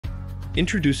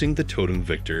Introducing the Totem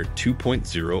Victor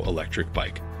 2.0 electric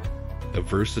bike, a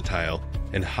versatile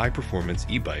and high-performance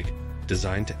e-bike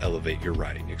designed to elevate your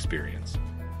riding experience.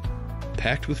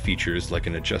 Packed with features like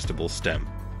an adjustable stem,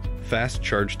 fast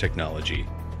charge technology,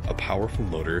 a powerful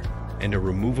motor, and a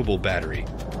removable battery,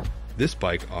 this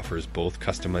bike offers both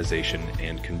customization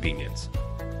and convenience.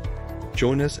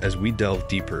 Join us as we delve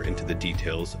deeper into the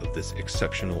details of this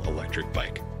exceptional electric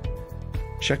bike.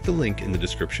 Check the link in the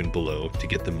description below to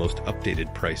get the most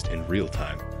updated price in real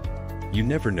time. You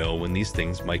never know when these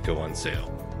things might go on sale.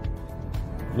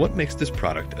 What makes this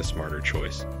product a smarter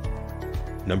choice?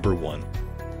 Number 1.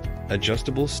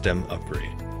 Adjustable stem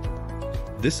upgrade.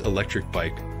 This electric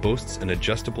bike boasts an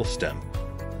adjustable stem,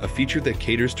 a feature that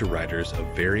caters to riders of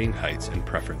varying heights and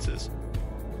preferences.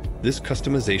 This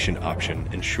customization option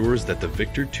ensures that the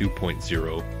Victor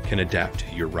 2.0 can adapt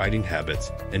to your riding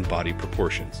habits and body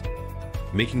proportions,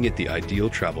 making it the ideal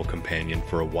travel companion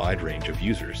for a wide range of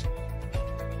users.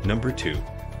 Number 2.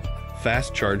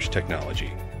 Fast charge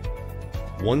technology.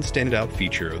 One standout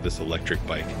feature of this electric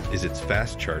bike is its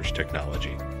fast charge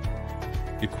technology.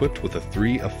 Equipped with a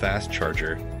 3A fast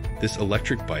charger, this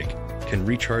electric bike can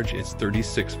recharge its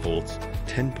 36 volts,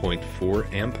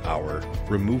 10.4 amp hour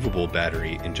removable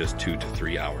battery in just 2 to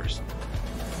 3 hours.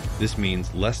 This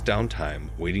means less downtime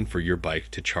waiting for your bike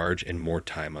to charge and more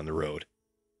time on the road.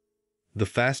 The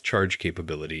fast charge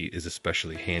capability is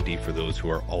especially handy for those who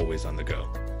are always on the go.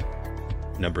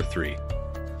 Number 3.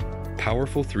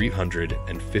 Powerful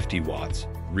 350 watts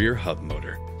rear hub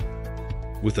motor.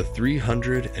 With a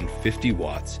 350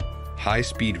 watts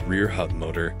high-speed rear hub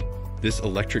motor, this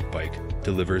electric bike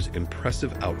delivers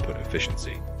impressive output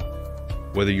efficiency.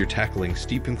 Whether you're tackling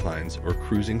steep inclines or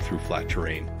cruising through flat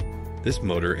terrain, this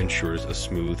motor ensures a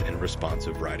smooth and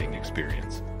responsive riding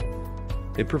experience.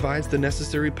 It provides the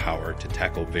necessary power to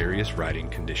tackle various riding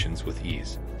conditions with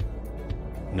ease.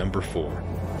 Number 4.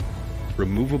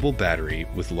 Removable battery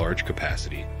with large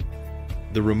capacity.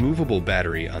 The removable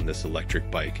battery on this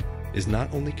electric bike is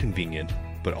not only convenient,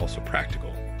 but also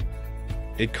practical.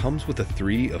 It comes with a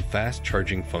 3A fast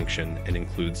charging function and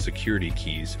includes security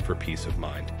keys for peace of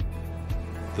mind.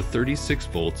 The 36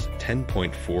 volts,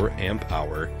 10.4 amp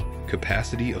hour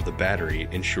capacity of the battery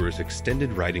ensures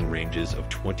extended riding ranges of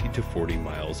 20 to 40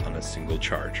 miles on a single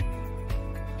charge.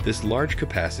 This large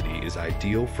capacity is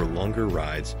ideal for longer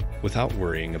rides without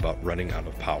worrying about running out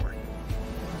of power.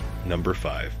 Number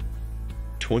 5.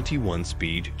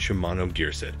 21-speed Shimano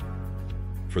gearset.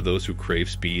 For those who crave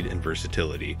speed and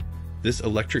versatility, this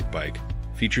electric bike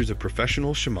features a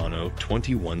professional Shimano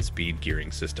 21-speed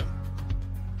gearing system.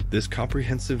 This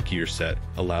comprehensive gear set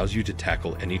allows you to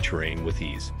tackle any terrain with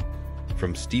ease,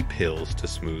 from steep hills to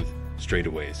smooth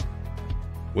straightaways.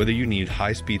 Whether you need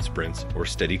high-speed sprints or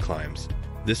steady climbs,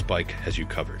 this bike has you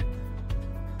covered.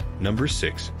 Number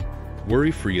 6.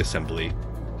 Worry-free assembly.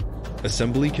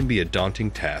 Assembly can be a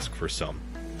daunting task for some,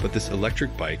 but this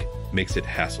electric bike makes it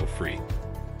hassle-free.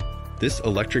 This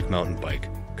electric mountain bike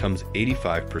comes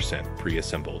 85%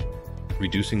 pre-assembled,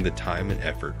 reducing the time and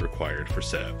effort required for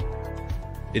setup.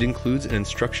 It includes an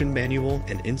instruction manual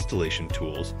and installation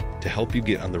tools to help you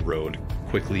get on the road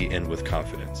quickly and with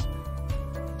confidence.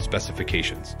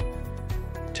 Specifications.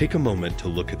 Take a moment to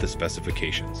look at the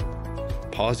specifications.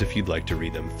 Pause if you'd like to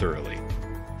read them thoroughly.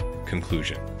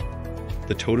 Conclusion.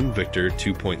 The Totem Victor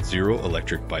 2.0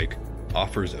 electric bike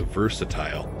offers a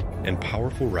versatile and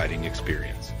powerful riding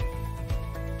experience.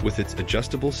 With its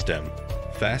adjustable stem,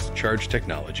 fast charge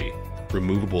technology,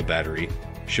 removable battery,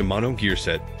 Shimano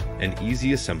gearset, and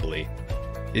easy assembly,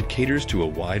 it caters to a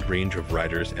wide range of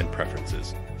riders and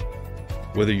preferences.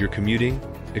 Whether you're commuting,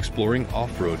 exploring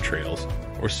off-road trails,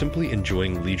 or simply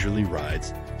enjoying leisurely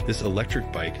rides, this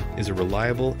electric bike is a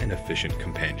reliable and efficient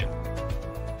companion.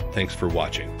 Thanks for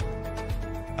watching.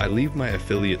 I leave my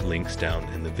affiliate links down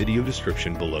in the video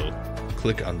description below.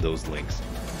 Click on those links,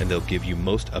 and they'll give you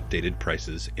most updated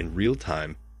prices in real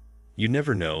time. You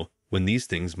never know when these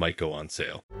things might go on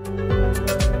sale.